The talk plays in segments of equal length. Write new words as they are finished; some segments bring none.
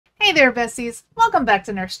Hey there, besties! Welcome back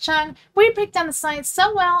to Nurse Cheung, where we break down the science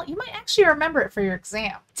so well you might actually remember it for your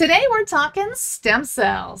exam. Today we're talking stem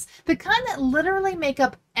cells, the kind that literally make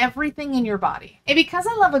up everything in your body. And because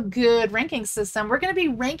I love a good ranking system, we're going to be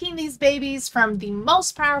ranking these babies from the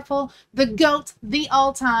most powerful, the GOAT, the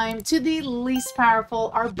all-time, to the least powerful,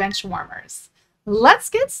 our bench warmers. Let's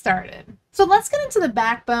get started. So let's get into the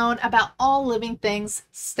backbone about all living things,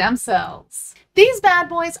 stem cells. These bad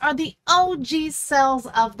boys are the OG cells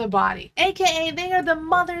of the body, aka they are the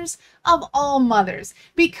mothers of all mothers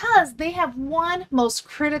because they have one most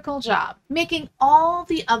critical job, making all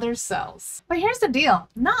the other cells. But here's the deal,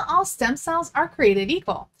 not all stem cells are created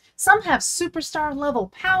equal. Some have superstar level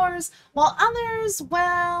powers, while others,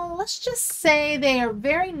 well, let's just say they are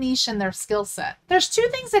very niche in their skill set. There's two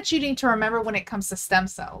things that you need to remember when it comes to stem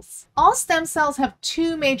cells. All stem cells have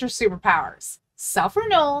two major superpowers,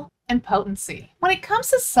 self-renewal and potency. When it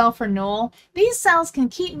comes to self-renewal, these cells can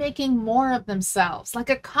keep making more of themselves, like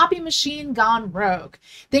a copy machine gone rogue.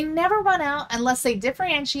 They never run out unless they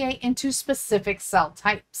differentiate into specific cell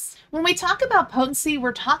types. When we talk about potency,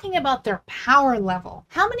 we're talking about their power level,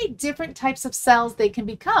 how many different types of cells they can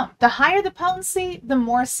become. The higher the potency, the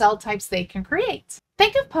more cell types they can create.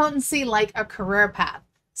 Think of potency like a career path.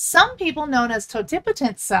 Some people known as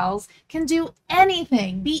totipotent cells can do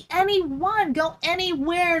anything, be anyone, go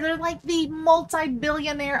anywhere. They're like the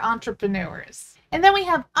multi-billionaire entrepreneurs. And then we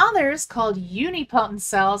have others called unipotent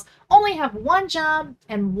cells, only have one job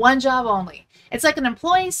and one job only. It's like an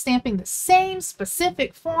employee stamping the same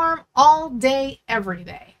specific form all day, every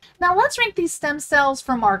day. Now let's rank these stem cells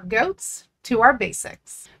from our GOATs to our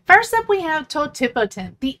basics. First up, we have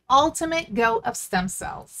Totipotent, the ultimate GOAT of stem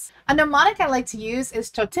cells. A mnemonic I like to use is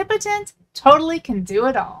Totipotent, totally can do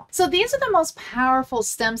it all. So these are the most powerful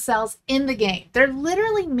stem cells in the game. They're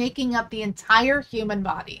literally making up the entire human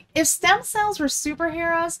body. If stem cells were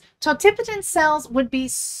superheroes, Totipotent cells would be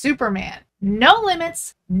Superman. No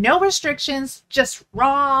limits, no restrictions, just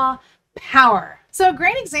raw power. So a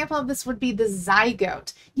great example of this would be the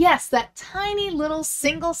zygote. Yes, that tiny little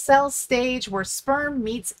single cell stage where sperm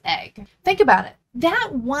meets egg. Think about it. That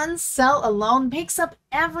one cell alone makes up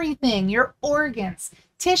everything, your organs,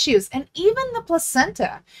 tissues, and even the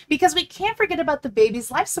placenta, because we can't forget about the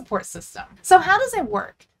baby's life support system. So how does it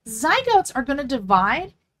work? Zygotes are going to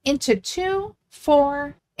divide into 2,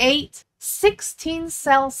 4, 8, 16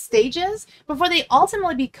 cell stages before they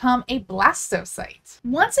ultimately become a blastocyte.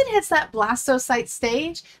 Once it hits that blastocyte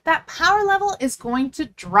stage, that power level is going to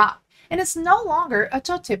drop and it's no longer a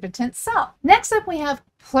totipotent cell. Next up, we have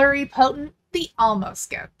pluripotent, the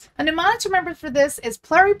almost GOAT. A mnemonic to remember for this is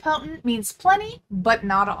pluripotent means plenty, but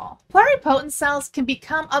not all. Pluripotent cells can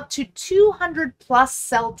become up to 200 plus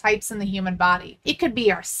cell types in the human body. It could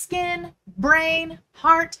be our skin, brain,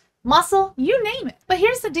 heart, muscle, you name it. But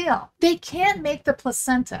here's the deal. They can't make the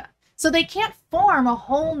placenta, so they can't form a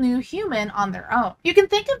whole new human on their own. You can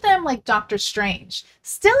think of them like Dr. Strange,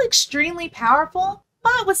 still extremely powerful,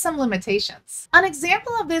 but with some limitations. An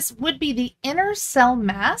example of this would be the inner cell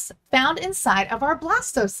mass found inside of our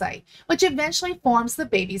blastocyte, which eventually forms the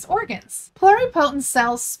baby's organs. Pluripotent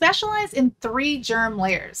cells specialize in 3 germ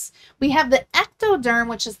layers. We have the ectoderm,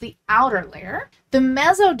 which is the outer layer, the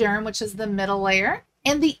mesoderm, which is the middle layer,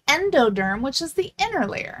 and the endoderm, which is the inner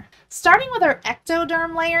layer. Starting with our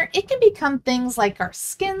ectoderm layer, it can become things like our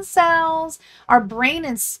skin cells, our brain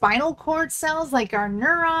and spinal cord cells like our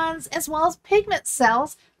neurons, as well as pigment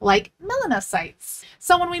cells like melanocytes.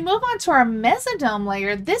 So when we move on to our mesoderm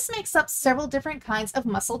layer, this makes up several different kinds of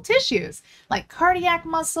muscle tissues, like cardiac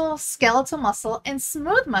muscle, skeletal muscle, and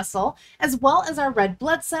smooth muscle, as well as our red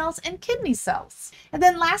blood cells and kidney cells. And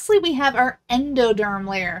then lastly, we have our endoderm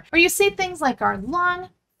layer, where you see things like our lung,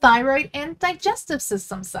 thyroid, and digestive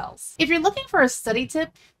system cells. If you're looking for a study tip,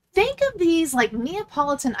 think of these like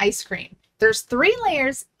Neapolitan ice cream. There's 3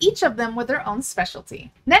 layers, each of them with their own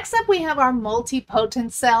specialty. Next up, we have our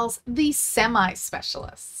multipotent cells, the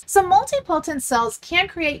semi-specialists. So multipotent cells can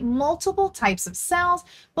create multiple types of cells,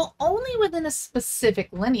 but only within a specific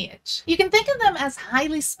lineage. You can think of them as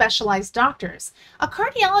highly specialized doctors. A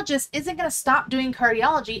cardiologist isn't going to stop doing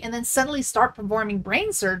cardiology and then suddenly start performing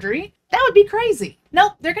brain surgery. That would be crazy.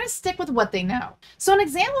 Nope, they're going to stick with what they know. So an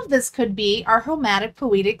example of this could be our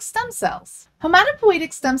hematopoietic stem cells.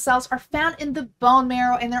 Hematopoietic stem cells are found in the bone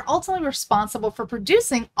marrow and they're ultimately responsible for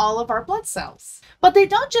producing all of our blood cells. But they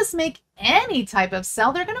don't just make any type of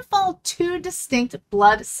cell, they're going to follow 2 distinct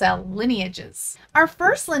blood cell lineages. Our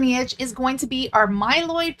first lineage is going to be our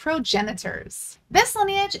myeloid progenitors. This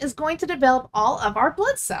lineage is going to develop all of our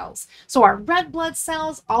blood cells. So our red blood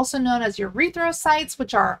cells, also known as erythrocytes,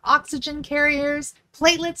 which are our oxygen carriers,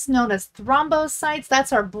 Platelets known as thrombocytes,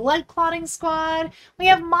 that's our blood clotting squad. We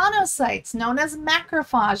have monocytes known as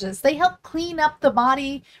macrophages. They help clean up the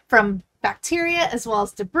body from bacteria as well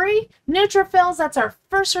as debris. Neutrophils, that's our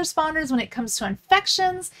first responders when it comes to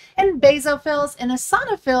infections. And basophils and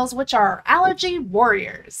eosinophils, which are our allergy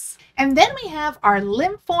warriors. And then we have our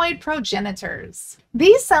lymphoid progenitors.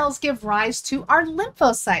 These cells give rise to our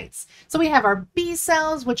lymphocytes. So we have our B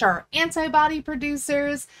cells, which are antibody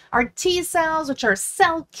producers, our T cells, which are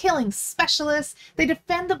cell-killing specialists. They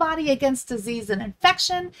defend the body against disease and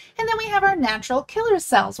infection. And then we have our natural killer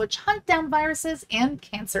cells, which hunt down viruses and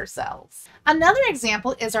cancer cells. Another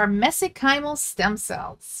example is our mesenchymal stem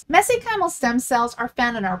cells. Mesenchymal stem cells are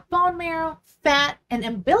found in our bone marrow, fat, and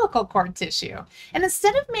umbilical cord tissue. And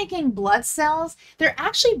instead of making blood cells, they're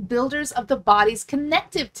actually builders of the body's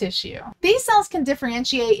connective tissue. These cells can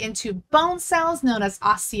differentiate into bone cells known as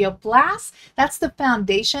osteoblasts. That's the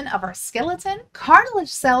foundation of our skeleton. Cartilage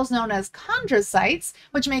cells known as chondrocytes,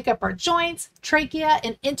 which make up our joints, trachea,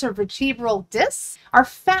 and intervertebral discs. Our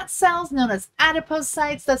fat cells known as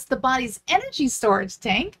adipocytes, that's the body's energy storage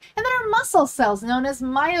tank. And then our muscle cells known as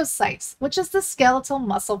myocytes, which is the skeletal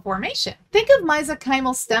muscle formation. Think of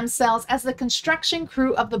mesenchymal stem cells as the construction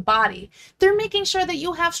crew of the body. They're making sure that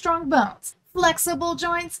you have strong bones, flexible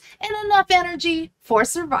joints, and enough energy for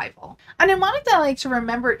survival. A mnemonic that I like to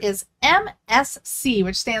remember is MSC,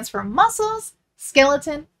 which stands for muscles,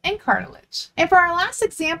 skeleton, and cartilage. And for our last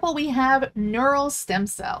example, we have neural stem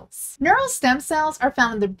cells. Neural stem cells are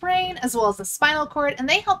found in the brain as well as the spinal cord, and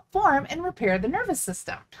they help form and repair the nervous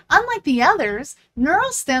system. Unlike the others,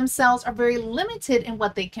 neural stem cells are very limited in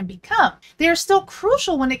what they can become. They are still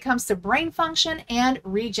crucial when it comes to brain function and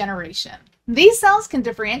regeneration. These cells can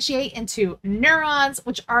differentiate into neurons,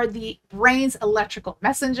 which are the brain's electrical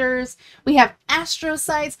messengers. We have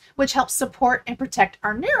astrocytes, which help support and protect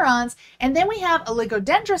our neurons. And then we have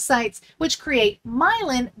oligodendrocytes, which create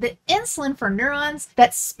myelin, the insulin for neurons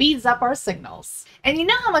that speeds up our signals. And you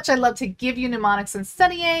know how much I love to give you mnemonics and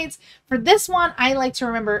study aids. For this one, I like to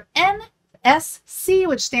remember NSC,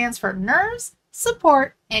 which stands for nerves,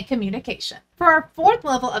 support, and communication. For our fourth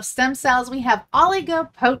level of stem cells, we have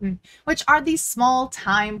oligopotent, which are these small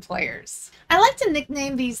time players. I like to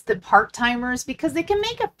nickname these the part-timers because they can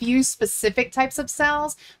make a few specific types of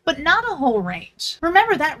cells, but not a whole range.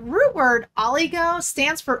 Remember that root word oligo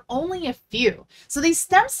stands for only a few. So these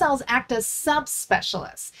stem cells act as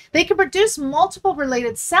subspecialists. They can produce multiple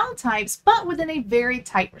related cell types, but within a very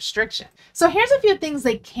tight restriction. So here's a few things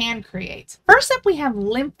they can create. First up, we have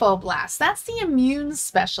lymphoblasts. That's the immune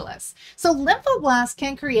specialists. So lymphoblasts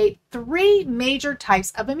can create three major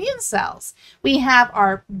types of immune cells. We have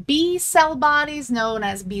our B cell bodies known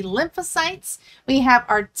as B lymphocytes. We have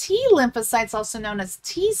our T lymphocytes also known as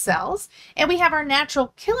T cells. And we have our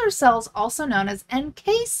natural killer cells also known as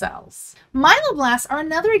NK cells. Myeloblasts are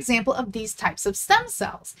another example of these types of stem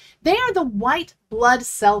cells. They are the white blood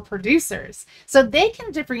cell producers. So they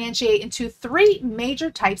can differentiate into three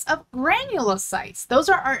major types of granulocytes. Those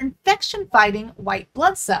are our infection-fighting white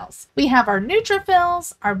blood cells. We have our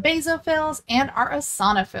neutrophils, our basophils, and our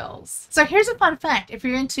eosinophils. So here's a fun fact. If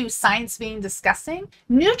you're into science being disgusting,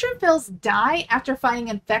 neutrophils die after fighting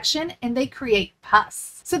infection and they create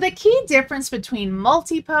pus. So the key difference between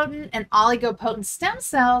multipotent and oligopotent stem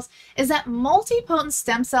cells is that multipotent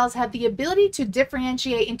stem cells have the ability to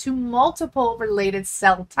differentiate into multiple related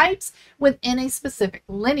cell types within a specific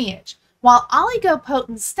lineage, while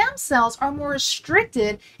oligopotent stem cells are more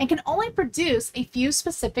restricted and can only produce a few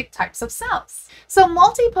specific types of cells. So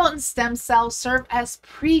multipotent stem cells serve as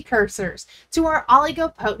precursors to our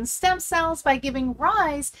oligopotent stem cells by giving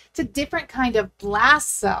rise to different kind of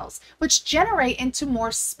blast cells, which generate into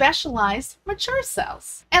more specialized mature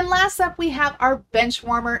cells. And last up, we have our bench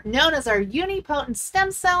warmer known as our unipotent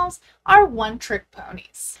stem cells, our one-trick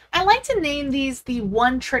ponies. I like to name these the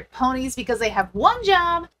one-trick ponies because they have one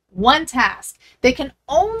job, one task. They can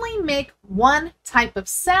only make one type of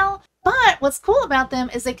cell, but what's cool about them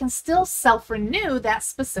is they can still self-renew that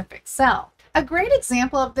specific cell. A great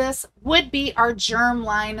example of this would be our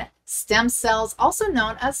germline stem cells, also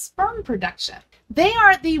known as sperm production. They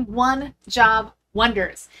are the one-job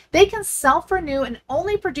wonders. They can self-renew and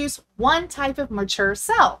only produce one type of mature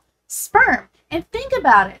cell, sperm. And think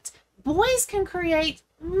about it. Boys can create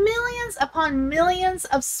millions upon millions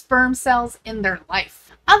of sperm cells in their life.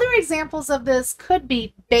 Other examples of this could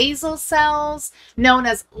be basal cells, known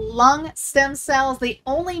as lung stem cells. They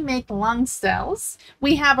only make lung cells.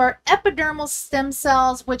 We have our epidermal stem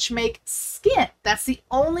cells, which make skin. That's the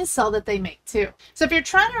only cell that they make too. So if you're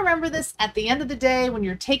trying to remember this at the end of the day when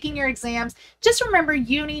you're taking your exams, just remember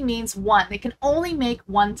uni means one. They can only make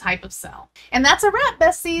one type of cell. And that's a wrap,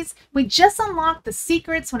 besties. We just unlocked the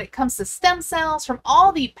secrets when it comes to stem cells, from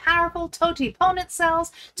all the powerful totipotent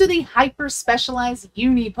cells to the hyper-specialized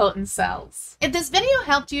unipotent cells. If this video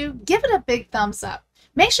helped you, give it a big thumbs up.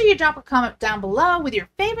 Make sure you drop a comment down below with your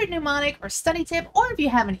favorite mnemonic or study tip, or if you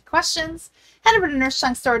have any questions. Head over to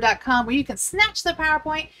nursecheungstore.com where you can snatch the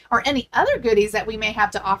PowerPoint or any other goodies that we may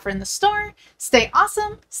have to offer in the store. Stay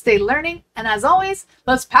awesome, stay learning, and as always,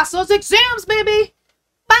 let's pass those exams, baby!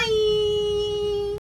 Bye!